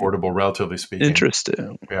very affordable, relatively speaking.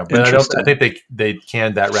 Interesting. Yeah, but I think they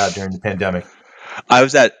canned that route during the pandemic. I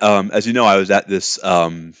was at, as you know, I was at this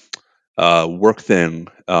work thing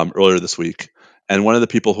earlier this week, and one of the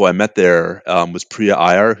people who I met there was Priya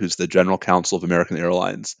Iyer, who's the general counsel of American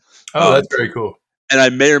Airlines. Oh, that's very cool. And I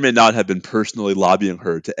may or may not have been personally lobbying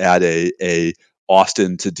her to add a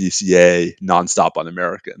Austin to DCA nonstop on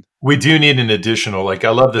American. We do need an additional. I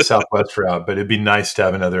love the Southwest route, but it'd be nice to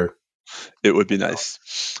have another. It would be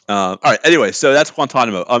nice. All right. Anyway, so that's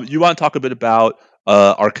Guantanamo. You want to talk a bit about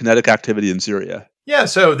our kinetic activity in Syria? Yeah.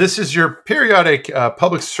 So this is your periodic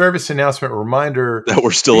public service announcement reminder that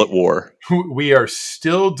we're still at war. We are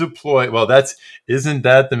still deployed. Well, isn't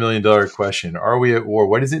that the $1 million question? Are we at war?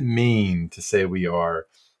 What does it mean to say we are?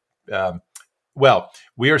 Well,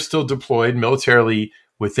 we are still deployed militarily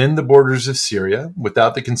within the borders of Syria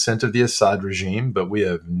without the consent of the Assad regime, but we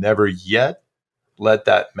have never yet let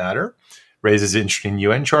that matter. Raises interesting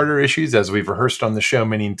UN Charter issues, as we've rehearsed on the show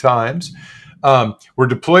many times. We're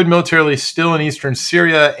deployed militarily still in eastern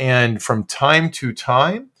Syria, and from time to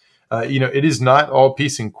time, it is not all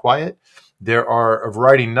peace and quiet. There are a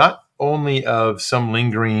variety not only of some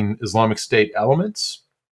lingering Islamic State elements,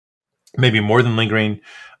 maybe more than lingering,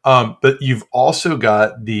 but you've also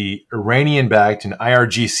got the Iranian-backed and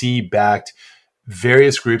IRGC-backed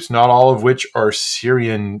various groups, not all of which are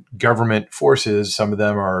Syrian government forces. Some of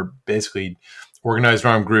them are basically organized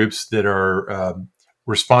armed groups that are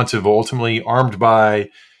responsive, ultimately armed by,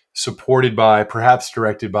 supported by, perhaps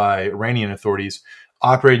directed by Iranian authorities,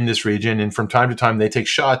 operate in this region. And from time to time, they take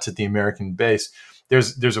shots at the American base.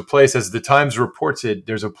 There's a place, as the Times reports it,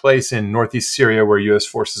 there's a place in northeast Syria where U.S.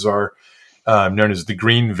 forces are, known as the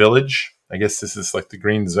Green Village. I guess this is like the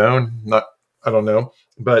Green Zone. I don't know.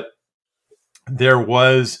 But there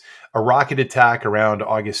was a rocket attack around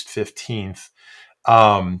August 15th.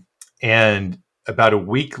 And about a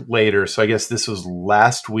week later, so I guess this was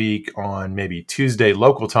last week on maybe Tuesday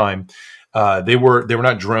local time, they were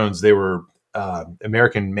not drones. They were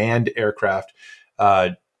American manned aircraft.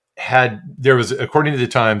 There was, according to the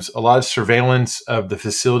Times, a lot of surveillance of the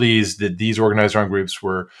facilities that these organized armed groups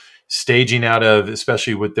were staging out of,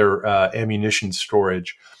 especially with their ammunition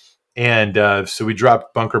storage. And so we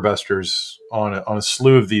dropped bunker busters on a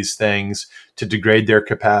slew of these things to degrade their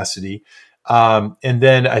capacity. And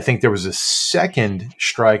then I think there was a second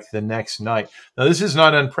strike the next night. Now, this is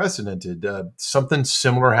not unprecedented. Something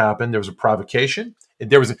similar happened. There was a provocation.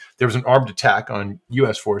 There was an armed attack on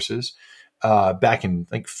U.S. forces back in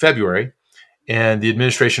February, and the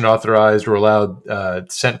administration authorized or allowed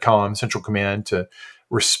CENTCOM, Central Command, to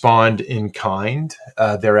respond in kind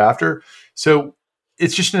thereafter. So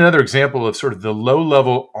it's just another example of sort of the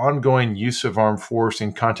low-level ongoing use of armed force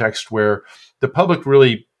in context where the public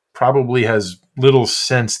really probably has little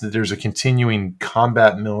sense that there's a continuing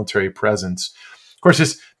combat military presence. Of course,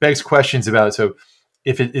 this begs questions about, so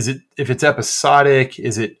if it's episodic,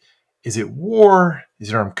 is it war? Is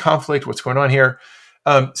it armed conflict? What's going on here?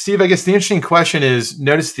 Steve, I guess the interesting question is,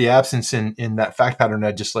 notice the absence in that fact pattern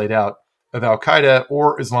I just laid out of Al-Qaeda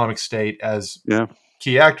or Islamic State as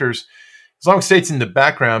key actors. Islamic State's in the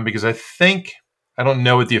background because I don't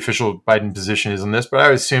know what the official Biden position is on this, but I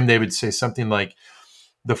would assume they would say something like,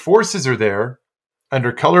 the forces are there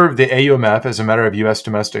under color of the AUMF as a matter of U.S.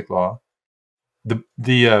 domestic law.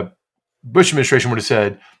 The Bush administration would have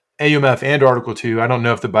said AUMF and Article 2. I don't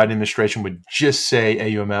know if the Biden administration would just say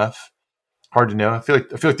AUMF. Hard to know. I feel like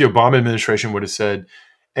the Obama administration would have said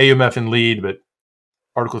AUMF and lead, but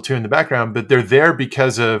Article 2 in the background, but they're there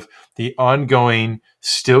because of the ongoing,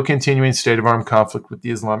 still continuing state of armed conflict with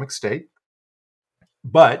the Islamic State.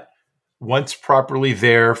 But once properly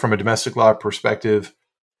there from a domestic law perspective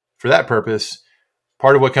for that purpose,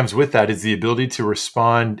 part of what comes with that is the ability to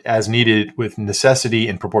respond as needed with necessity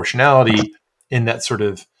and proportionality in that sort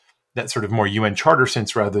of more UN Charter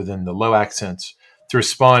sense rather than the LOAC sense, to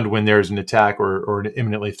respond when there's an attack or an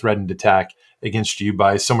imminently threatened attack against you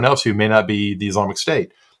by someone else who may not be the Islamic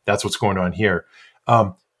State. That's what's going on here.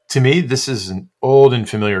 To me, this is an old and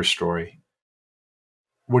familiar story.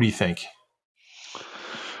 What do you think?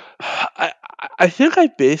 I think I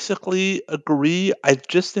basically agree. I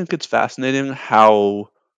just think it's fascinating how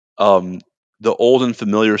the old and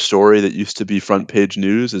familiar story that used to be front page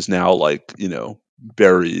news is now like,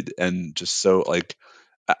 buried and just so like,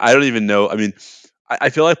 I don't even know. I mean,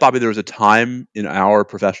 I feel like, Bobby, there was a time in our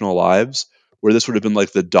professional lives where this would have been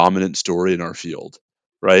like the dominant story in our field,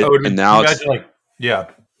 right? Oh, And can now you it's imagine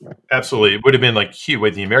yeah, absolutely. It would have been like huge.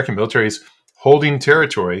 Wait, the American military is holding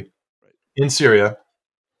territory in Syria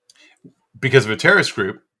because of a terrorist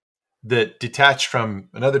group that detached from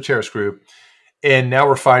another terrorist group. And now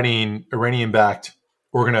we're fighting Iranian-backed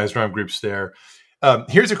organized armed groups there.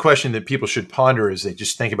 Here's a question that people should ponder as they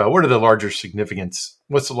just think about what's the larger significance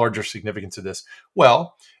of this?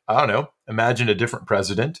 Well, I don't know. Imagine a different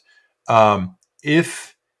president.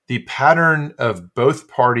 If the pattern of both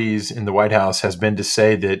parties in the White House has been to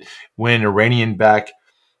say that when Iranian-backed,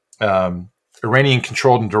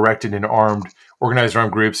 Iranian-controlled and directed and armed organized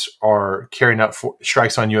armed groups are carrying out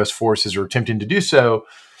strikes on U.S. forces or attempting to do so,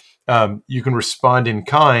 you can respond in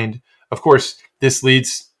kind. Of course, this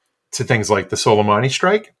leads to things like the Soleimani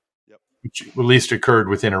strike, which at least occurred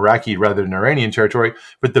within Iraqi rather than Iranian territory.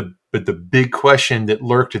 But the big question that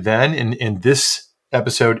lurked then, and this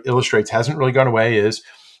episode illustrates, hasn't really gone away, is,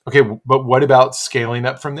 okay, but what about scaling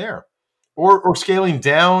up from there? Or scaling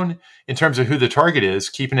down in terms of who the target is,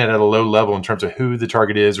 keeping it at a low level in terms of who the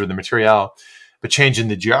target is or the material, but changing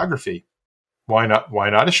the geography. Why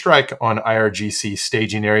not a strike on IRGC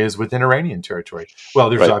staging areas within Iranian territory? Well,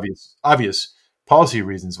 there's right. obvious policy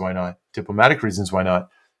reasons why not, diplomatic reasons why not.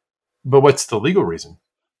 But what's the legal reason?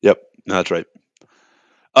 Yep, that's right.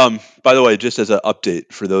 By the way, just as an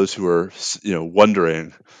update for those who are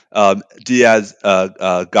wondering, Diaz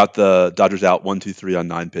got the Dodgers out 1-2-3 on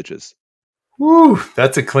 9 pitches. Woo,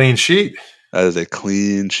 that's a clean sheet. That is a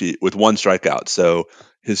clean sheet with 1 strikeout. So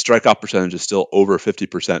his strikeout percentage is still over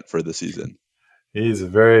 50% for the season. He's a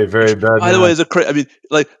very, very bad By the man. way, I mean,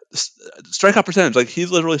 like strikeout percentage, like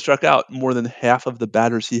he's literally struck out more than half of the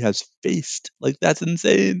batters he has faced. Like that's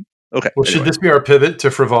insane. Okay. Well, anyway. should this be our pivot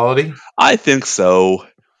to frivolity? I think so.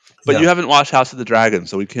 But Yeah. you haven't watched House of the Dragon,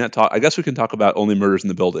 so we can't talk. I guess we can talk about Only Murders in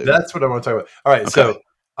the Building. That's what I want to talk about. All right. Okay. So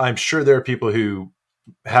I'm sure there are people who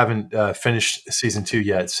haven't finished season 2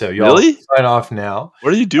 yet. So y'all really? sign off now.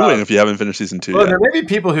 What are you doing if you haven't finished season 2 well, yet? There may be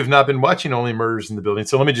people who've not been watching Only Murders in the Building.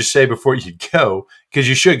 So let me just say before you go, because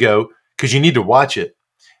you should go, because you need to watch it.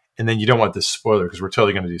 And then you don't want this spoiler because we're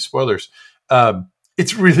totally going to do spoilers.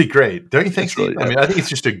 It's really great. Don't you think, Steve? Really, I mean, I think it's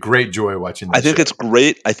just a great joy watching this. I think it's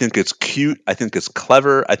great. I think it's cute. I think it's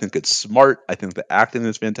clever. I think it's smart. I think the acting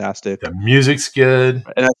is fantastic. The music's good.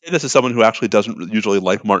 And I say this as someone who actually doesn't usually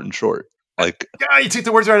like Martin Short. Like, yeah, you took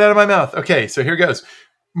the words right out of my mouth. Okay, so here goes.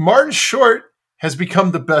 Martin Short has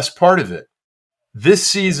become the best part of it. This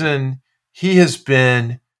season, he has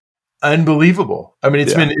been unbelievable. I mean,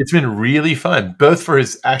 it's been really fun, both for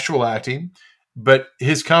his actual acting, but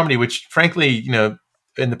his comedy, which frankly,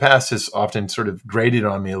 in the past has often sort of grated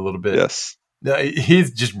on me a little bit. Yes.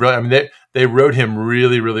 He's just brilliant. I mean, they wrote him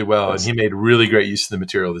really, really well, and he made really great use of the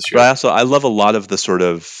material this year. But I love a lot of the sort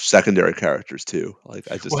of secondary characters too. Like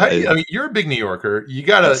I mean, you're a big New Yorker. You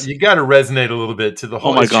gotta resonate a little bit to the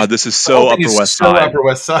whole. Oh my God, this is so Upper West Side. So Upper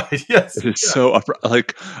West Side. Yes, it is so upper.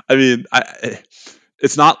 Like, I mean,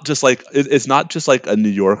 it's not just like a New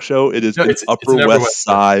York show. It is an Upper West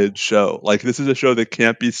Side show. Like, this is a show that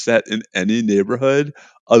can't be set in any neighborhood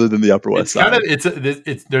other than the Upper West Side.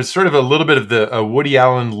 It's there's sort of a little bit of the Woody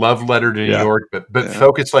Allen love letter to New York, but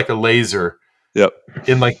focused like a laser. Yep.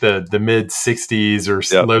 In like the mid 60s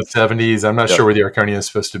or low 70s. I'm not sure where the Arconia is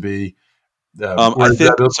supposed to be. I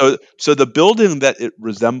think so. So the building that it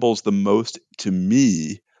resembles the most to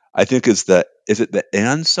me, I think, is it the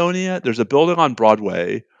Ansonia? There's a building on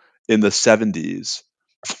Broadway in the 70s.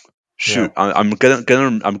 Shoot, I'm gonna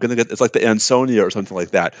get. It's like the Ansonia or something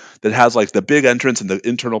like that. That has like the big entrance and the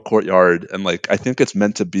internal courtyard, and like I think it's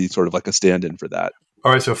meant to be sort of like a stand-in for that.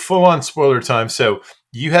 All right, so full on spoiler time. So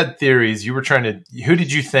you had theories. You were trying to. Who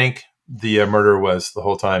did you think the murderer was the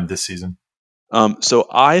whole time this season? So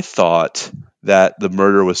I thought that the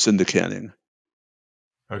murder was syndicating.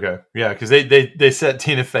 Okay. Yeah, because they set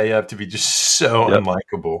Tina Fey up to be just so Yep.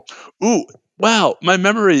 unlikable. Ooh, wow, my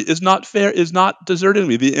memory is not deserting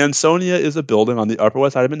me. The Ansonia is a building on the Upper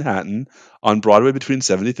West Side of Manhattan on Broadway between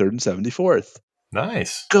 73rd and 74th.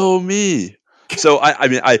 Nice. Go me. So I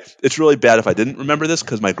mean, it's really bad if I didn't remember this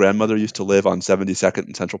because my grandmother used to live on 72nd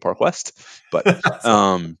and Central Park West. But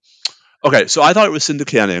okay, so I thought it was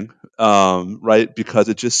syndicating, right? Because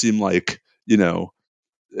it just seemed like,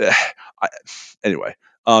 anyway.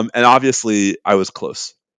 And obviously I was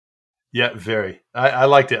close. Yeah, very. I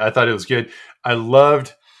liked it. I thought it was good. I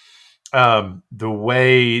loved the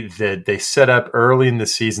way that they set up early in the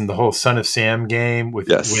season the whole Son of Sam game with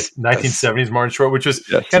 1970s Martin Short, which was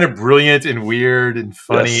kind of brilliant and weird and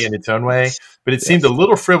funny in its own way. But it seemed a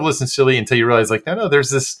little frivolous and silly until you realize, like, no, there's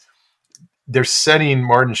this. They're setting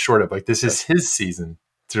Martin Short up like this is his season.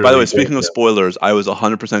 Really By the way, speaking of spoilers, I was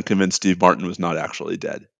 100% convinced Steve Martin was not actually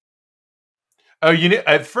dead. Oh,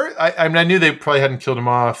 at first, I mean, I knew they probably hadn't killed him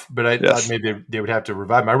off, but I thought maybe they would have to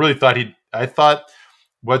revive him. I really thought I thought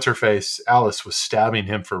what's her face, Alice, was stabbing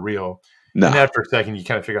him for real. No. And that for a second, you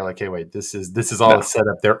kind of figure out, like, hey, wait, this is all a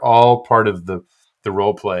setup. They're all part of the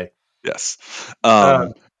role play. Yes. I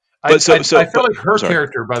felt like her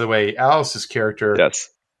character, by the way, Alice's character. Yes.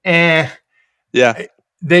 Yeah.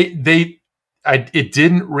 It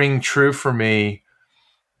didn't ring true for me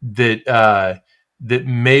that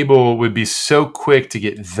Mabel would be so quick to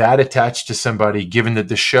get that attached to somebody, given that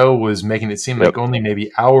the show was making it seem like only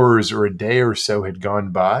maybe hours or a day or so had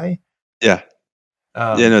gone by. Yeah.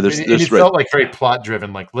 It felt like very plot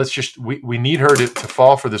driven. Like, let's just, we need her to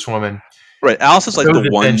fall for this woman. Right. Alice is like the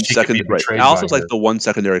one second. Right. Alice is like the one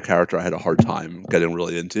secondary character I had a hard time getting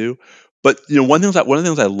really into. But one of the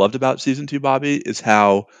things I loved about season 2, Bobby, is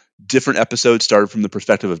how different episodes started from the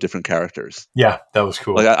perspective of different characters. Yeah, that was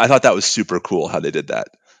cool. Like I thought that was super cool how they did that.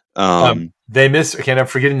 They missed. Okay, I'm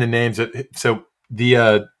forgetting the names. So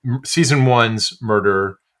the season 1's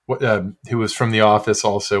murderer, who was from The Office,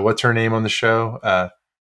 also. What's her name on the show?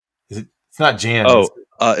 It's not Jan.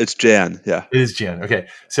 It's Jan. Yeah, it is Jan. Okay,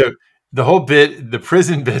 so the whole the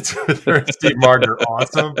prison bits with her and Steve Martin are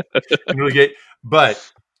awesome and really great.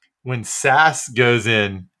 But when Sass goes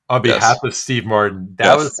in on behalf of Steve Martin,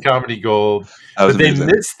 that was comedy gold. But they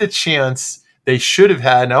missed the chance they should have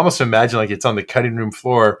had, and I almost imagine like it's on the cutting room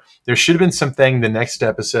floor. There should have been something the next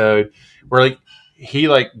episode where like he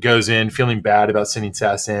like goes in feeling bad about sending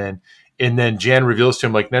Sass in, and then Jan reveals to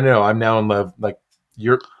him like, no, I'm now in love. Like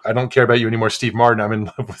I don't care about you anymore, Steve Martin. I'm in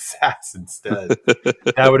love with Sass instead.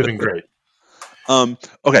 That would have been great.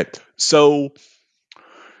 Okay, so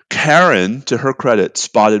Karen, to her credit,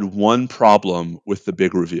 spotted one problem with the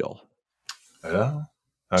big reveal. Oh,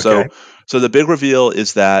 okay. So the big reveal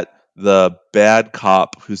is that the bad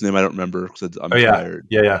cop, whose name I don't remember because I'm tired.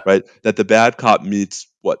 Yeah. Right. That the bad cop meets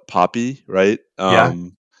Poppy, right?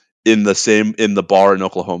 In the bar in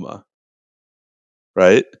Oklahoma.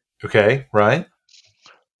 Right. Okay. Right.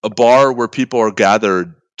 A bar where people are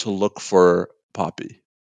gathered to look for Poppy.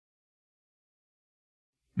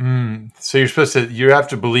 So you have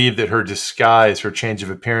to believe that her disguise, her change of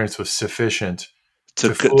appearance was sufficient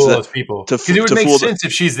to fool those people. Because it would make sense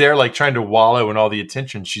if she's there, like trying to wallow in all the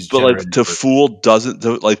attention she's generating. But like fool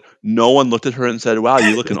doesn't like no one looked at her and said, "Wow,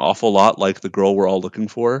 you look an awful lot like the girl we're all looking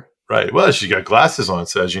for." Right. Well, she got glasses on,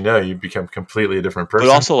 so as you know, you become completely a different person.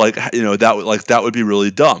 But also, that would be really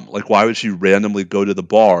dumb. Like, why would she randomly go to the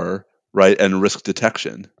bar, right, and risk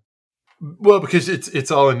detection? Well, because it's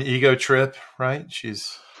all an ego trip, right?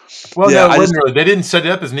 They didn't set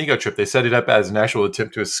it up as an ego trip. They set it up as an actual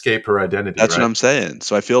attempt to escape her identity. That's what I'm saying.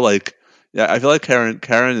 So I feel like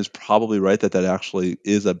Karen is probably right that actually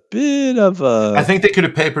is a bit of a. I think they could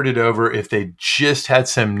have papered it over if they just had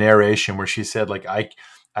some narration where she said, like, I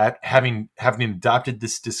having adopted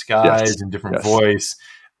this disguise and different voice,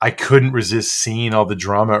 I couldn't resist seeing all the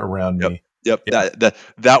drama around me. Yep. Yeah.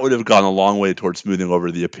 That would have gone a long way towards smoothing over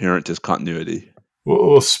the apparent discontinuity.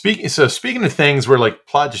 Well, speaking of things where like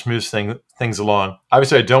plot just moves things along.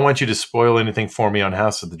 Obviously, I don't want you to spoil anything for me on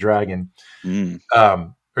House of the Dragon. Or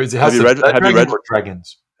is it House of the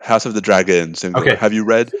Dragons? House of the Dragon. Singular. Okay. Have you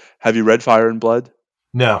read Fire and Blood?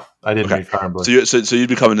 No, I didn't read Fire and Blood. So you'd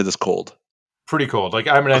be coming to this cold. Pretty cold. Like,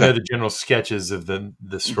 I mean, I know the general sketches of the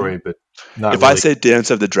story, but not. If I say Dance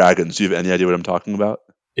of the Dragons, do you have any idea what I'm talking about?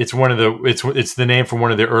 It's it's the name from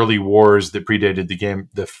one of the early wars that predated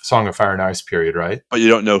the Song of Fire and Ice period, right? But you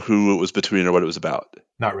don't know who it was between or what it was about.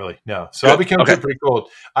 Not really, no. So I'll become pretty cold.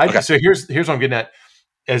 So here's what I'm getting at.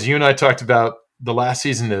 As you and I talked about, the last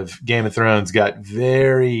season of Game of Thrones got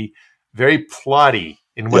very, very plotty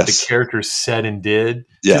in what the characters said and did,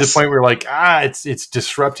 to the point where like, it's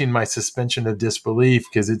disrupting my suspension of disbelief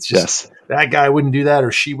because it's just that guy wouldn't do that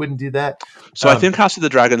or she wouldn't do that. So I think House of the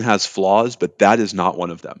Dragon has flaws, but that is not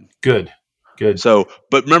one of them. Good. So,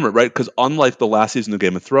 but remember, right? Because unlike the last season of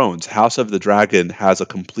Game of Thrones, House of the Dragon has a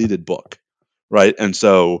completed book, right? And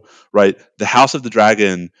so, right, the House of the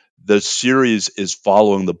Dragon, the series is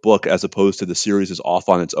following the book as opposed to the series is off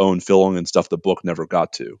on its own, filling in stuff the book never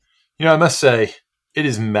got to. I must say, it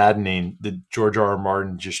is maddening that George R.R.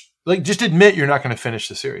 Martin just admit you're not going to finish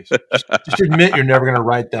the series. Just admit you're never going to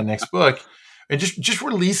write that next book, and just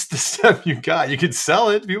release the stuff you got. You could sell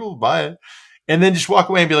it, people will buy it, and then just walk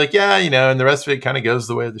away and be like, yeah, and the rest of it kind of goes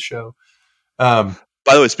the way of the show. By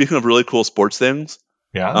the way, speaking of really cool sports things,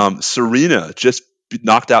 Serena just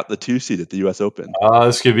knocked out the 2 seed at the U.S. Open.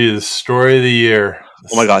 This could be the story of the year.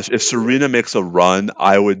 Oh my gosh! If Serena makes a run,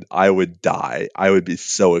 I would die. I would be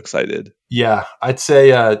so excited. Yeah, I'd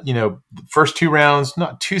say first 2 rounds,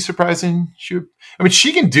 not too surprising.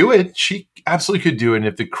 She can do it. She absolutely could do it. And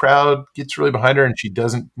if the crowd gets really behind her and she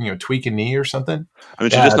doesn't, tweak a knee or something. She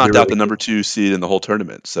just knocked out the number 2 seed in the whole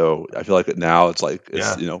tournament. So I feel like now it's like people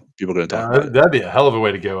are going to talk about it. That'd be a hell of a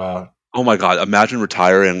way to go out. Oh my God! Imagine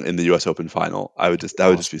retiring in the U.S. Open final. That would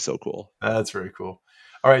just be so cool. That's very cool.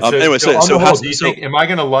 All right. Anyway, am I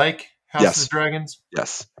going to like House of the Dragons?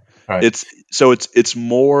 Yes. All right. It's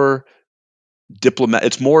more diplomat.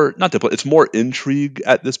 It's more not diplomat. It's more intrigue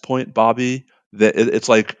at this point, Bobby. That it's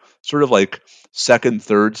like sort of like second,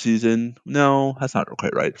 third season. No, that's not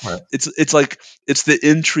quite right. It's like it's the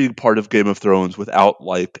intrigue part of Game of Thrones without,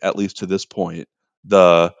 like, at least to this point,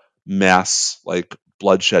 the mass like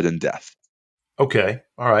bloodshed and death. Okay.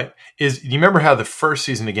 All right. Do you remember how the first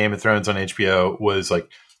season of Game of Thrones on HBO was like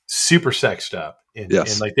super sexed up? And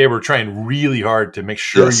like they were trying really hard to make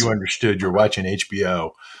sure you understood you're watching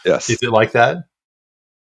HBO. Yes. Is it like that?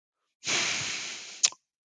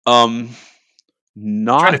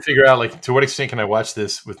 Not trying to figure out, like, to what extent can I watch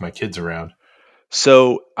this with my kids around?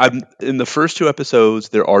 So I'm in the first 2 episodes.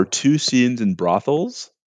 There are 2 scenes in brothels.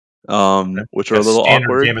 Which are a little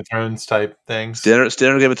awkward. Game of Thrones type things.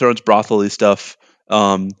 Standard Game of Thrones brothel-y stuff.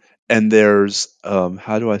 And there's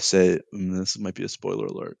how do I say? This might be a spoiler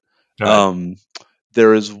alert. Right.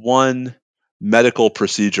 There is one medical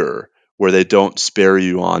procedure where they don't spare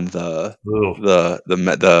you on the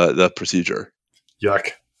procedure.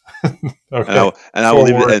 Yuck. Okay. And I will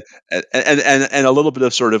leave it and a little bit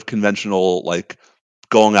of sort of conventional, like,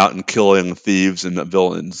 going out and killing thieves and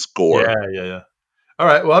villains gore. Yeah. All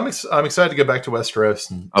right. Well, I'm excited to go back to Westeros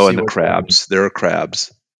and the crabs. There are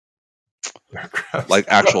crabs. Like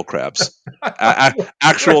actual crabs.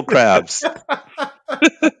 Actual crabs.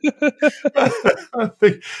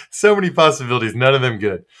 So many possibilities. None of them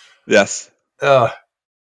good. Yes. All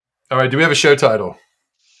right. Do we have a show title?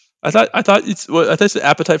 I thought it's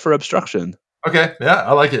Appetite for Obstruction. Okay. Yeah,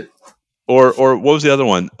 I like it. Or what was the other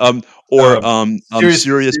one?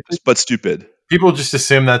 Serious but stupid. People just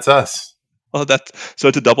assume that's us. Well, so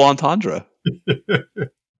it's a double entendre. I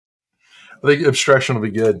think Obstruction will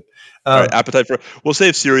be good. All right, Appetite for. We'll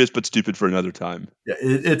save serious but stupid for another time. Yeah,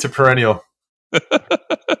 it's a perennial.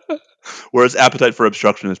 Whereas Appetite for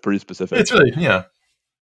Obstruction is pretty specific. It's really, All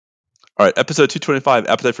right, episode 225,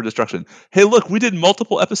 Appetite for Destruction. Hey, look, we did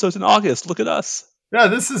multiple episodes in August. Look at us. Yeah,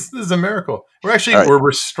 this is a miracle. We're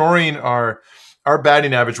restoring our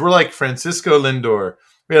batting average. We're like Francisco Lindor.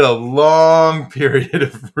 We had a long period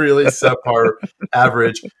of really subpar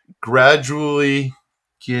average, gradually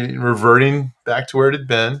reverting back to where it had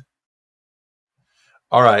been.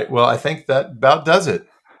 All right. Well, I think that about does it.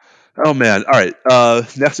 Oh man! All right.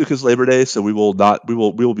 Next week is Labor Day, so we will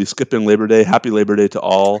be skipping Labor Day. Happy Labor Day to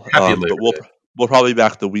all. Happy Labor Day. We'll probably be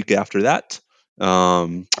back the week after that.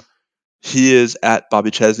 He is at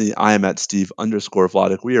Bobby Chesney. I am at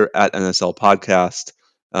Steve_Vladeck. We are at NSL Podcast.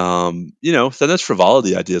 Send us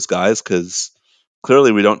frivolity ideas, guys, because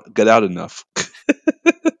clearly we don't get out enough.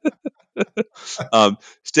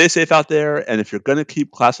 Stay safe out there, and if you're going to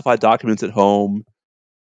keep classified documents at home,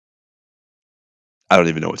 I don't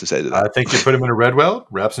even know what to say to that. I think you put them in a red well,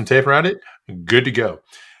 wrap some tape around it, good to go.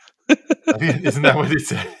 Isn't that what they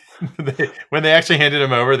said? When they actually handed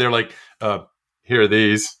them over, they're like, here are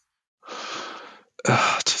these.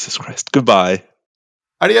 Jesus Christ. Goodbye.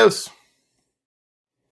 Adios.